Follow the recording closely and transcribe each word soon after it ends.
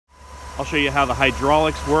I'll show you how the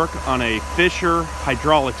hydraulics work on a Fisher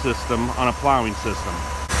hydraulic system on a plowing system.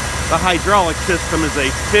 The hydraulic system is a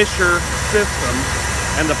Fisher system,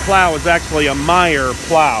 and the plow is actually a Meyer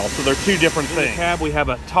plow, so they're two different things. In the cab we have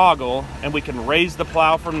a toggle, and we can raise the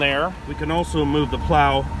plow from there. We can also move the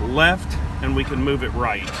plow left, and we can move it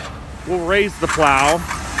right. We'll raise the plow.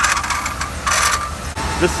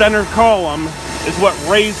 The center column is what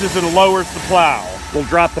raises and lowers the plow. We'll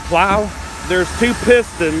drop the plow. There's two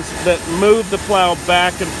pistons that move the plow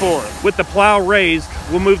back and forth. With the plow raised,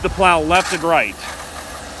 we'll move the plow left and right.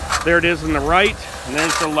 There it is in the right, and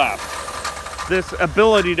there's the left. This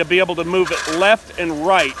ability to be able to move it left and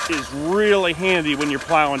right is really handy when you're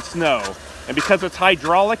plowing snow. And because it's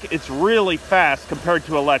hydraulic, it's really fast compared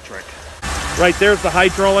to electric. Right there's the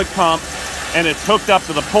hydraulic pump, and it's hooked up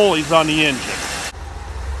to the pulleys on the engine.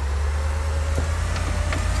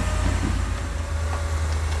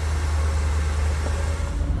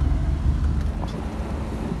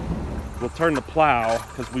 We'll turn the plow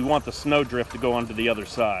because we want the snow drift to go onto the other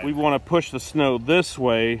side. We want to push the snow this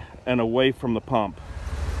way and away from the pump.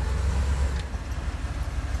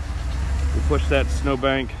 We'll push that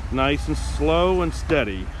snowbank nice and slow and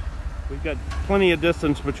steady. We've got plenty of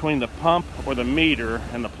distance between the pump or the meter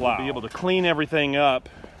and the plow. We'll be able to clean everything up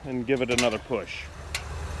and give it another push.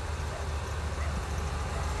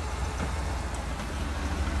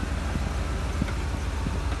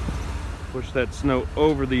 Push that snow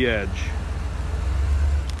over the edge.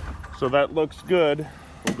 So that looks good.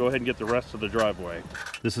 We'll go ahead and get the rest of the driveway.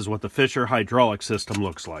 This is what the Fisher hydraulic system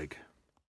looks like.